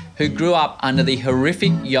lawyer who grew up under the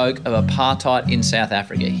horrific yoke of apartheid in South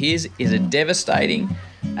Africa. His is a devastating,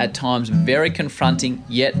 at times very confronting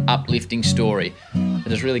yet uplifting story that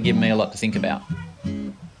has really given me a lot to think about.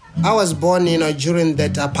 I was born, during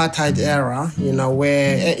that apartheid era,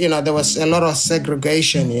 where, there was a lot of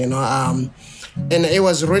segregation, and it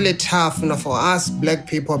was really tough, for us black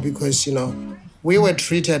people because, we were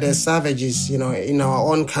treated as savages, in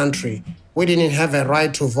our own country. We didn't have a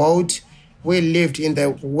right to vote. We lived in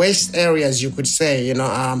the worst areas, you could say,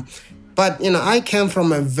 But, I came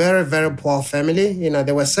from a very, very poor family.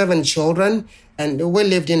 There were 7 children, and we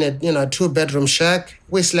lived in a, 2-bedroom shack.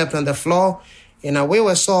 We slept on the floor. We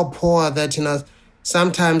were so poor that,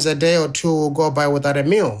 sometimes a day or two would go by without a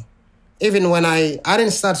meal. Even when I didn't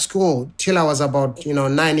start school till I was about,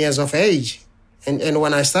 9 years of age. And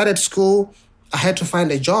when I started school, I had to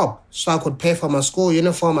find a job so I could pay for my school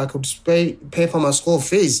uniform. I could pay for my school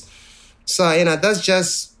fees. So, that's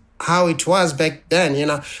just how it was back then,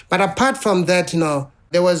 But apart from that,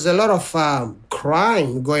 there was a lot of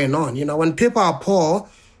crime going on. When people are poor,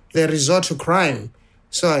 they resort to crime.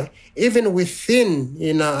 So even within,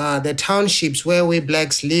 the townships where we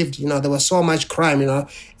blacks lived, there was so much crime,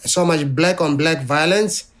 so much black on black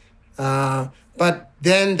violence. But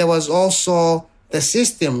then there was also the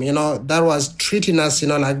system, that was treating us,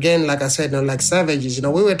 again, like I said, like savages.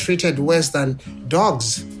 We were treated worse than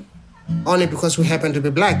dogs only because we happen to be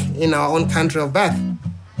black in our own country of birth.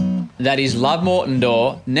 That is Lovemore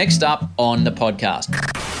Ndor. Next up on the podcast.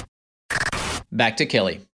 Back to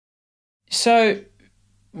Kelly. So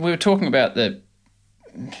we were talking about the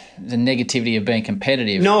negativity of being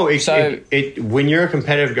competitive. No, when you're a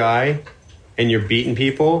competitive guy and you're beating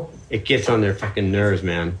people, it gets on their fucking nerves,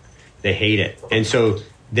 man. They hate it. And so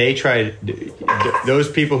they try,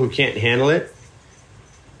 those people who can't handle it,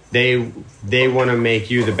 they want to make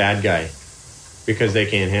you the bad guy because they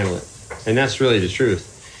can't handle it. And that's really the truth.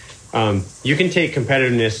 You can take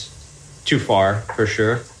competitiveness too far, for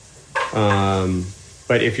sure.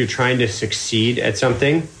 But if you're trying to succeed at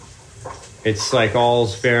something, it's like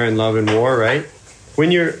all's fair in love and war, right?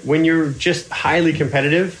 When you're just highly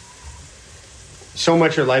competitive, so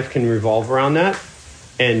much of life can revolve around that,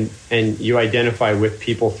 and you identify with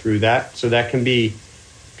people through that. So that can be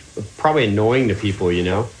probably annoying to people,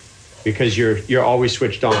 because you're always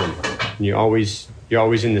switched on. And you're always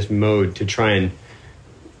in this mode to try and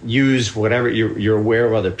use whatever you're aware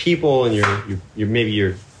of other people, and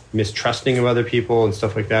you're mistrusting of other people and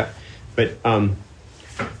stuff like that. But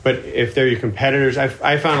if they're your competitors,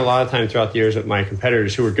 I found a lot of time throughout the years that my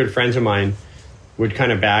competitors, who were good friends of mine, would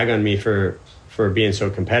kind of bag on me for being so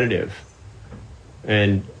competitive.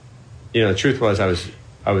 And the truth was I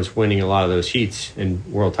was winning a lot of those heats and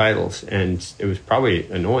world titles, and it was probably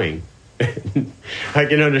annoying. I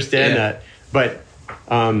can understand that, but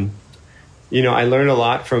You know, I learned a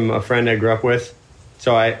lot from a friend I grew up with.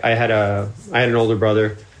 So I had an older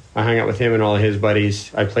brother. I hung out with him and all of his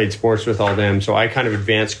buddies. I played sports with all them. So I kind of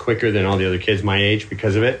advanced quicker than all the other kids my age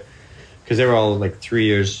because of it. Because they were all like 3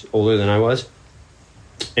 years older than I was.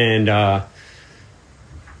 And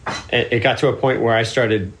it got to a point where I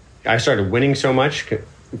started winning so much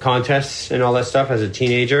contests and all that stuff as a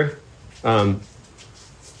teenager. I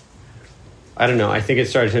don't know. I think it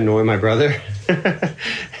started to annoy my brother.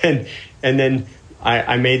 and then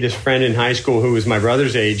I made this friend in high school who was my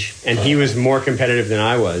brother's age, and he was more competitive than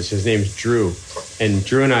I was. His name's Drew. And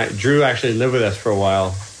Drew actually lived with us for a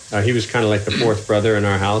while. He was kind of like the fourth brother in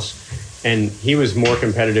our house. And he was more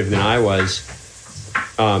competitive than I was,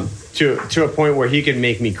 to a point where he could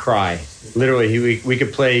make me cry. Literally, we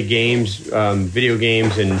could play games, video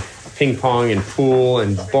games, and ping pong, and pool,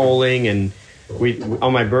 and bowling. And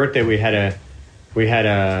on my birthday, we had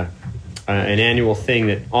an annual thing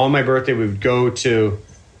that on my birthday we would go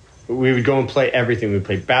and play everything. We'd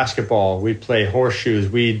play basketball, we'd play horseshoes,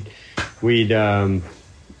 we'd go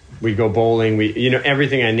bowling,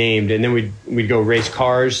 everything I named, and then we'd go race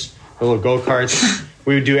cars. The little go-karts.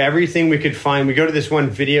 We would do everything we could find. We go to this one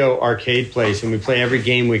video arcade place and we play every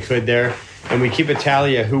game we could there, and we keep a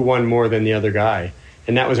tally of who won more than the other guy.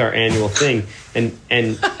 And that was our annual thing. And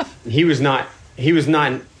he was not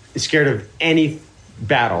scared of any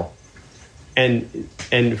battle. And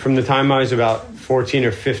from the time I was about 14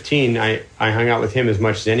 or 15, I hung out with him as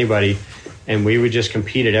much as anybody, and we would just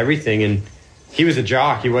compete at everything. And he was a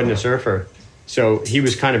jock, he wasn't a surfer. So he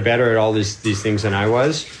was kind of better at all these things than I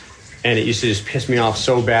was. And it used to just piss me off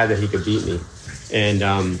so bad that he could beat me. And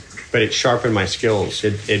but it sharpened my skills.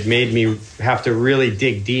 It made me have to really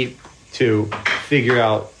dig deep to figure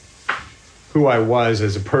out who I was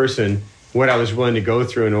as a person, what I was willing to go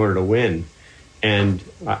through in order to win. And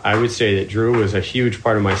I would say that Drew was a huge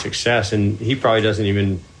part of my success, and he probably doesn't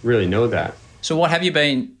even really know that. So what have you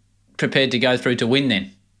been prepared to go through to win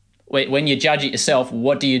then? When you judge it yourself,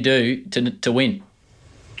 what do you do to win?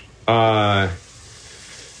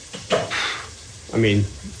 I mean,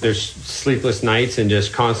 there's sleepless nights and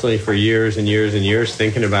just constantly for years and years and years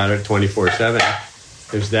thinking about it 24/7.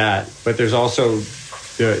 There's that. But there's also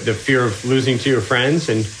the fear of losing to your friends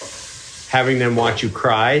and having them watch you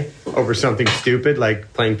cry over something stupid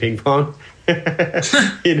like playing ping pong. You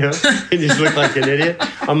just look like an idiot.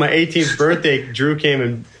 On my 18th birthday, Drew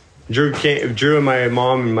and my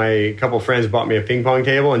mom and my couple friends bought me a ping pong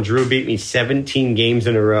table, and Drew beat me 17 games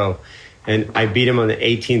in a row. And I beat him on the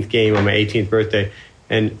 18th game on my 18th birthday.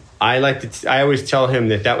 And I always tell him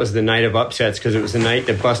that was the night of upsets because it was the night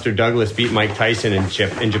that Buster Douglas beat Mike Tyson in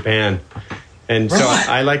Japan. And so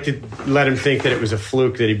I like to let him think that it was a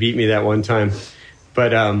fluke that he beat me that one time.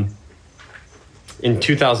 But in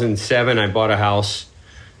 2007, I bought a house.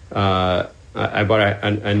 I bought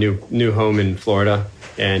a new home in Florida.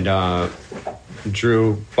 And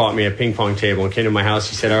Drew bought me a ping pong table and came to my house.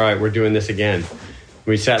 He said, "All right, we're doing this again."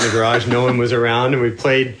 We sat in the garage, no one was around, and we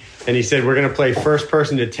played. And he said, "We're going to play first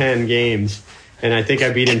person to 10 games." And I think I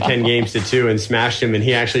beat him 10 games to 2 and smashed him. And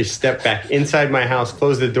he actually stepped back inside my house,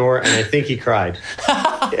 closed the door, and I think he cried.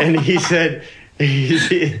 And he said,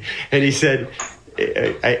 and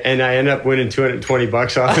I ended up winning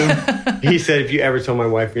 $220 off him. He said, "If you ever tell my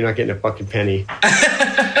wife, you're not getting a fucking penny."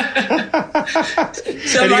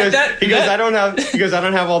 So he goes, I don't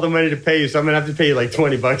have all the money to pay you, so I'm gonna have to pay you like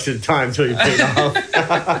 $20 at a time until you pay it off.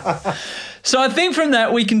 So I think from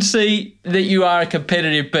that we can see that you are a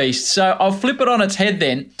competitive beast. So I'll flip it on its head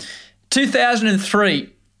then. 2003,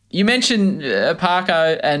 you mentioned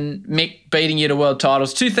Parko and Mick beating you to world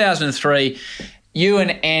titles. 2003, you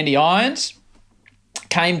and Andy Irons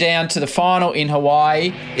came down to the final in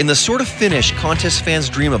Hawaii. In the sort of finish contest fans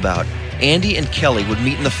dream about, Andy and Kelly would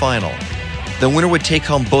meet in the final. The winner would take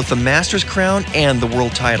home both the Masters crown and the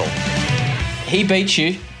world title. He beats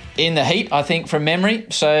you in the heat, I think, from memory.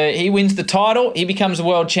 So he wins the title. He becomes the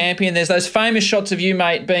world champion. There's those famous shots of you,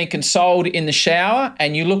 mate, being consoled in the shower,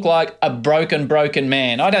 and you look like a broken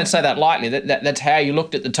man. I don't say that lightly. That's how you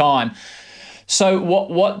looked at the time. So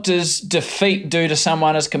what does defeat do to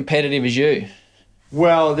someone as competitive as you?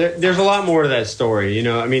 Well, there's a lot more to that story.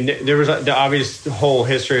 I mean, there was the obvious whole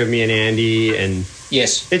history of me and Andy, and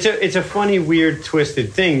yes, it's a funny, weird,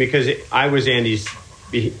 twisted thing because I was Andy's.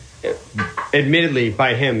 Admittedly,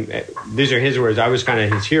 by him, these are his words, I was kind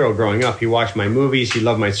of his hero growing up. He watched my movies. He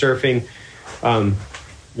loved my surfing.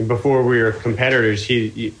 Before we were competitors,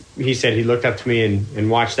 he said he looked up to me and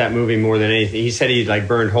watched that movie more than anything. He said he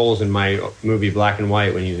burned holes in my movie Black and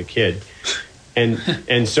White when he was a kid,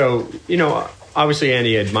 and so obviously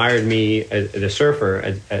Andy admired me as a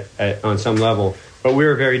surfer on some level, but we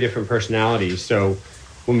were very different personalities. So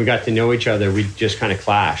when we got to know each other, we just kind of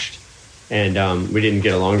clashed, and we didn't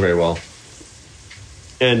get along very well.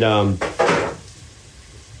 And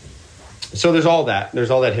so there's all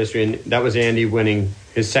that history, and that was Andy winning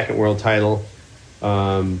his second world title.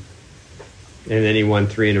 And then he won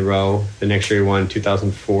 3 in a row. The next year he won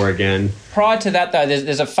 2004 again. Prior to that, though,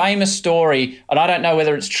 there's a famous story, and I don't know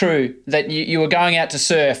whether it's true, that you were going out to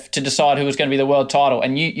surf to decide who was going to be the world title,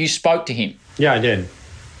 and you spoke to him. Yeah, I did.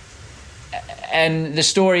 And the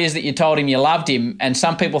story is that you told him you loved him, and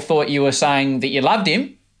some people thought you were saying that you loved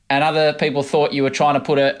him, and other people thought you were trying to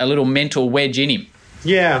put a little mental wedge in him.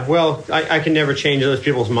 Yeah, well, I can never change those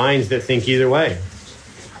people's minds that think either way.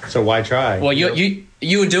 So why try? Well,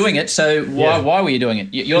 you were doing it, so why were you doing it?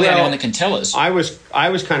 You're the only one that can tell us. I was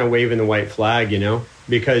kind of waving the white flag,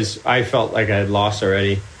 because I felt like I had lost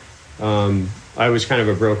already. I was kind of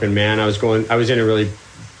a broken man. I was in a really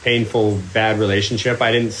painful, bad relationship.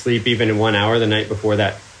 I didn't sleep even in 1 hour the night before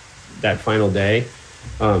that final day.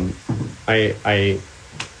 I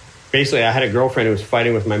basically, I had a girlfriend who was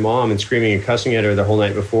fighting with my mom and screaming and cussing at her the whole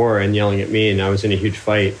night before and yelling at me, and I was in a huge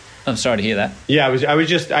fight. I'm sorry to hear that. Yeah, I was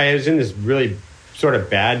in this really sort of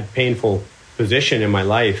bad, painful position in my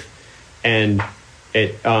life, and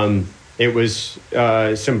it was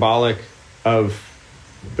symbolic of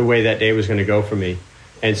the way that day was going to go for me,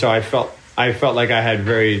 and so I felt like I had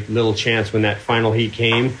very little chance when that final heat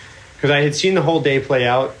came, because I had seen the whole day play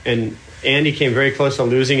out, and Andy came very close to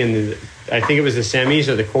losing in I think it was the semis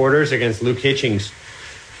or the quarters against Luke Hitchings.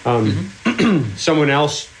 Someone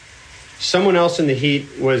else in the heat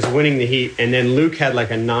was winning the heat, and then Luke had like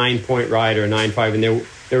a 9-point ride or a 9.5, and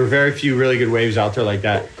there were very few really good waves out there like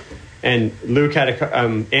that. And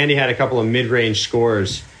Andy had a couple of mid-range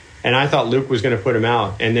scores, and I thought Luke was going to put him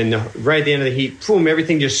out. And then right at the end of the heat, boom,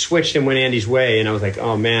 everything just switched and went Andy's way, and I was like,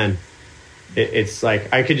 oh man, it's like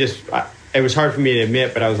it was hard for me to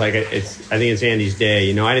admit, but I was like, I think it's Andy's day.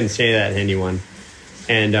 I didn't say that to anyone,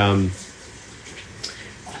 and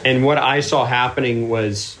what I saw happening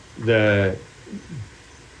was. I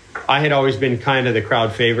had always been kind of the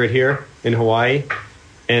crowd favorite here in Hawaii,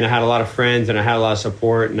 and I had a lot of friends and I had a lot of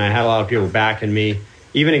support and I had a lot of people backing me,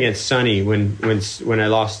 even against Sonny when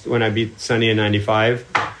I beat Sonny in 95.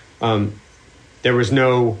 There was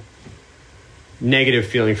no negative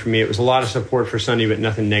feeling for me. It was a lot of support for Sonny, but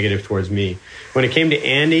nothing negative towards me. When it came to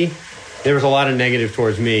Andy, there was a lot of negative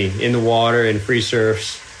towards me in the water and free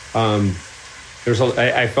surfs. I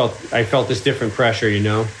felt this different pressure,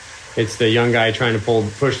 It's the young guy trying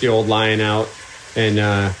to push the old lion out, and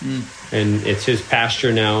it's his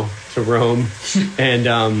pasture now to roam, and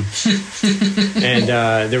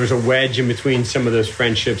there was a wedge in between some of those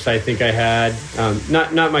friendships I think I had,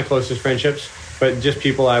 not my closest friendships, but just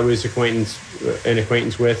people I was acquaintance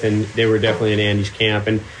with, and they were definitely in Andy's camp.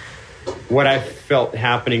 And what I felt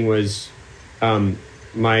happening was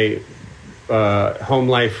my home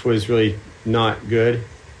life was really not good,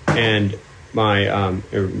 and my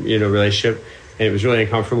relationship, and it was really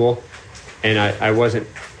uncomfortable, and I wasn't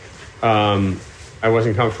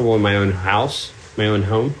comfortable in my own house, my own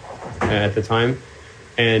home at the time,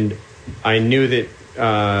 and I knew that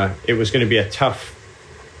it was going to be a tough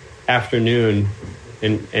afternoon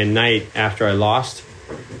and night after I lost,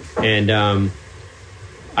 and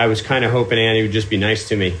I was kind of hoping Andy would just be nice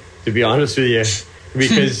to me, to be honest with you,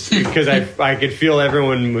 because I could feel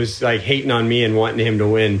everyone was like hating on me and wanting him to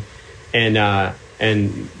win. And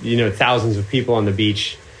thousands of people on the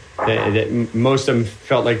beach that most of them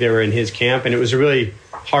felt like they were in his camp. And it was a really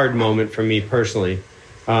hard moment for me personally.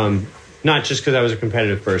 Not just because I was a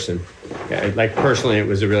competitive person. Like personally, it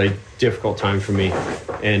was a really difficult time for me.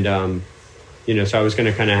 And, so I was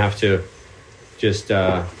going to kind of have to just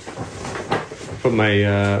put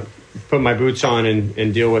my boots on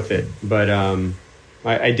and deal with it. But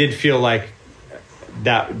I did feel like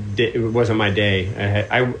it wasn't my day.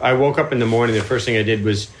 I woke up in the morning. The first thing I did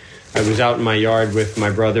was I was out in my yard with my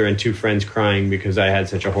brother and 2 friends crying because I had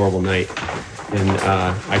such a horrible night, and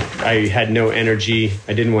I had no energy.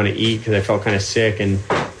 I didn't want to eat because I felt kind of sick, and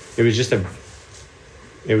it was just a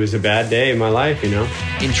bad day in my life,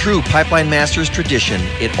 In true Pipeline Masters tradition,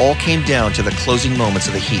 it all came down to the closing moments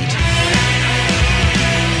of the heat.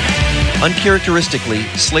 Uncharacteristically,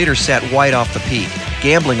 Slater sat wide off the peak,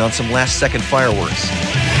 gambling on some last-second fireworks.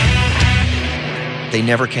 They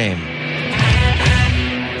never came.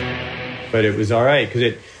 But it was all right,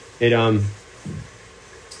 because I'm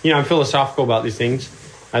philosophical about these things.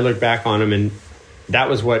 I look back on them, and that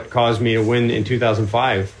was what caused me to win in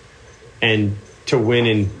 2005, and to win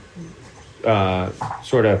in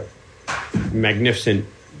sort of magnificent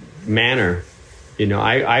manner,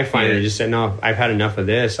 I finally just said, no, I've had enough of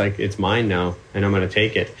this. Like, it's mine now, and I'm going to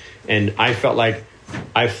take it. And I felt like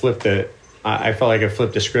I flipped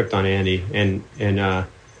the script on Andy, and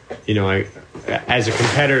as a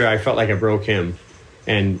competitor, I felt like I broke him,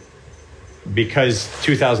 and because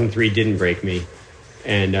 2003 didn't break me,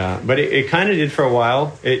 and but it kind of did for a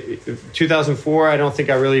while. 2004, I don't think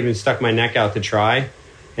I really even stuck my neck out to try,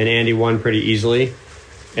 and Andy won pretty easily,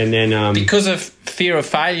 and then because of fear of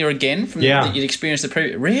failure again from that you'd experienced the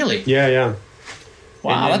previous. Really? Yeah.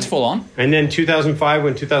 Wow, that's full on. And then 2005,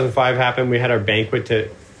 when 2005 happened, we had our banquet to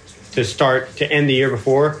end the year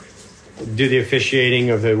before, do the officiating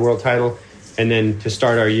of the world title, and then to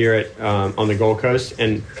start our year on the Gold Coast.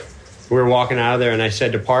 And we were walking out of there, and I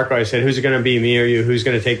said to Parker, I said, who's it going to be, me or you? Who's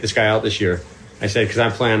going to take this guy out this year? I said, because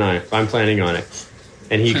I'm planning on it.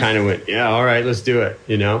 And he kind of went, yeah, all right, let's do it,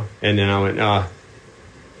 And then I went,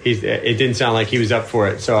 it didn't sound like he was up for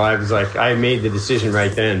it. So I was like, I made the decision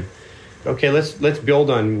right then. Okay, let's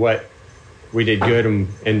build on what we did good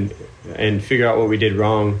and figure out what we did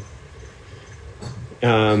wrong,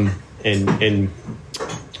 and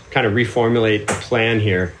kind of reformulate a plan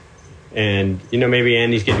here. And maybe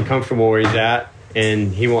Andy's getting comfortable where he's at,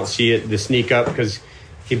 and he won't see it, the sneak up, because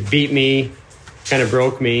he beat me, kind of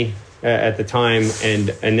broke me at the time, and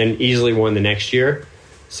then easily won the next year.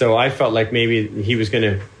 So I felt like maybe he was going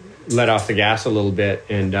to let off the gas a little bit,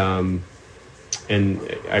 and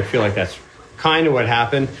I feel like that's kind of what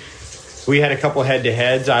happened. We had a couple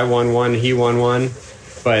head-to-heads. I won one, he won one.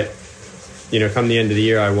 But, come the end of the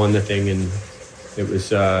year, I won the thing, and it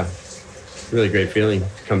was a really great feeling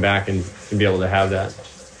to come back and be able to have that.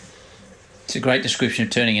 It's a great description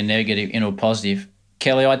of turning a negative into a positive.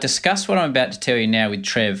 Kelly, I discussed what I'm about to tell you now with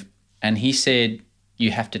Trev, and he said,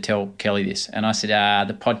 you have to tell Kelly this. And I said,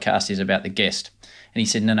 the podcast is about the guest. And he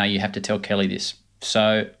said, no, you have to tell Kelly this.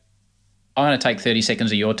 So I'm going to take 30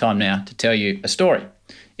 seconds of your time now to tell you a story,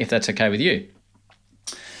 if that's okay with you.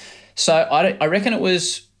 So I reckon it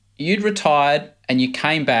was you'd retired and you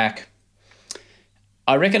came back.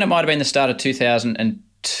 I reckon it might have been the start of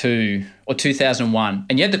 2002 or 2001,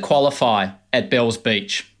 and you had to qualify at Bells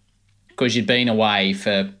Beach because you'd been away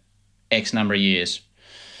for X number of years.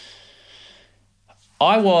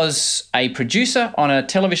 I was a producer on a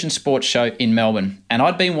television sports show in Melbourne, and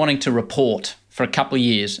I'd been wanting to report for a couple of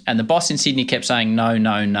years, and the boss in Sydney kept saying no.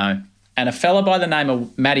 And a fella by the name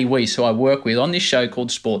of Matty Weiss, who I work with on this show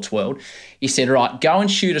called Sports World, he said, right, go and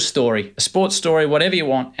shoot a story, a sports story, whatever you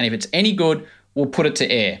want, and if it's any good, we'll put it to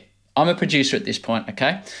air. I'm a producer at this point,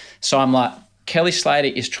 okay? So I'm like, Kelly Slater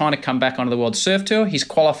is trying to come back onto the World Surf Tour. He's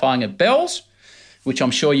qualifying at Bells, which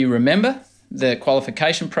I'm sure you remember, the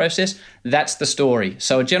qualification process. That's the story.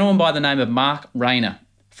 So a gentleman by the name of Mark Rayner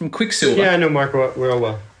from Quicksilver. Yeah, I know Mark real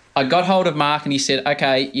well. I got hold of Mark and he said,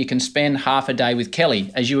 okay, you can spend half a day with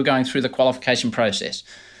Kelly as you were going through the qualification process.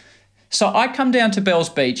 So I come down to Bells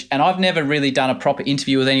Beach, and I've never really done a proper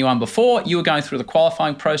interview with anyone before. You were going through the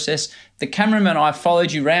qualifying process. The cameraman and I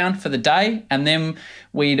followed you around for the day, and then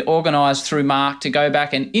we'd organised through Mark to go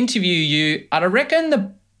back and interview you at, I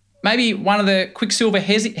reckon, maybe one of the Quicksilver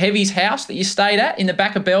Heavies house that you stayed at in the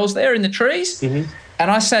back of Bells there in the trees. Mm-hmm.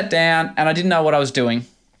 And I sat down and I didn't know what I was doing,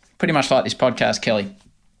 pretty much like this podcast, Kelly.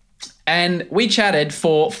 And we chatted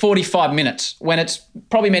for 45 minutes when it's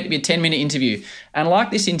probably meant to be a 10-minute interview. And like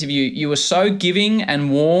this interview, you were so giving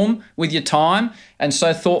and warm with your time and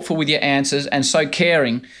so thoughtful with your answers and so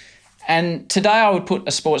caring. And today I would put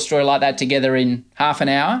a sports story like that together in half an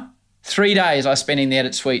hour. 3 days I spent in the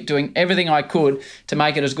edit suite doing everything I could to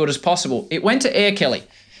make it as good as possible. It went to air, Kelly.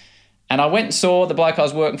 And I went and saw the bloke I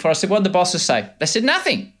was working for. I said, what did the bosses say? They said,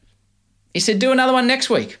 nothing. He said, do another one next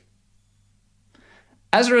week.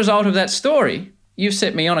 As a result of that story, you've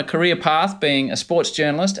set me on a career path being a sports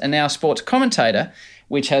journalist and now a sports commentator,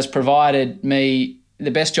 which has provided me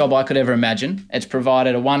the best job I could ever imagine. It's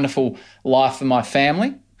provided a wonderful life for my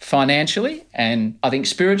family, financially and I think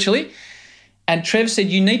spiritually. And Trev said,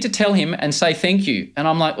 you need to tell him and say thank you. And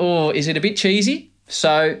I'm like, oh, is it a bit cheesy?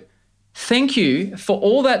 So thank you for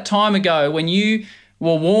all that time ago when you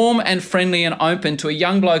were warm and friendly and open to a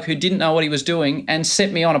young bloke who didn't know what he was doing and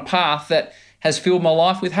set me on a path that has filled my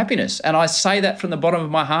life with happiness. And I say that from the bottom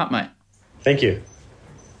of my heart, mate. Thank you.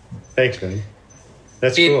 Thanks, man.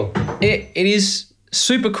 That's cool. It is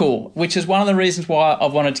super cool, which is one of the reasons why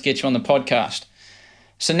I've wanted to get you on the podcast.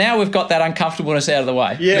 So now we've got that uncomfortableness out of the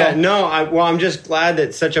way. Yeah, I'm just glad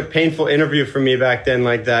that such a painful interview for me back then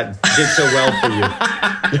like that did so well for you.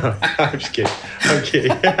 No, I'm just kidding. I'm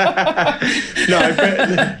kidding.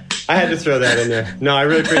 I had to throw that in there. No, I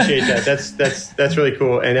really appreciate that. That's really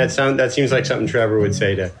cool, and that seems like something Trevor would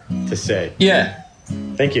say to say. Yeah.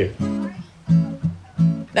 Thank you.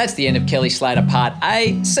 That's the end of Kelly Slater Part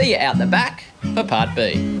A. See you out the back for Part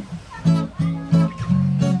B.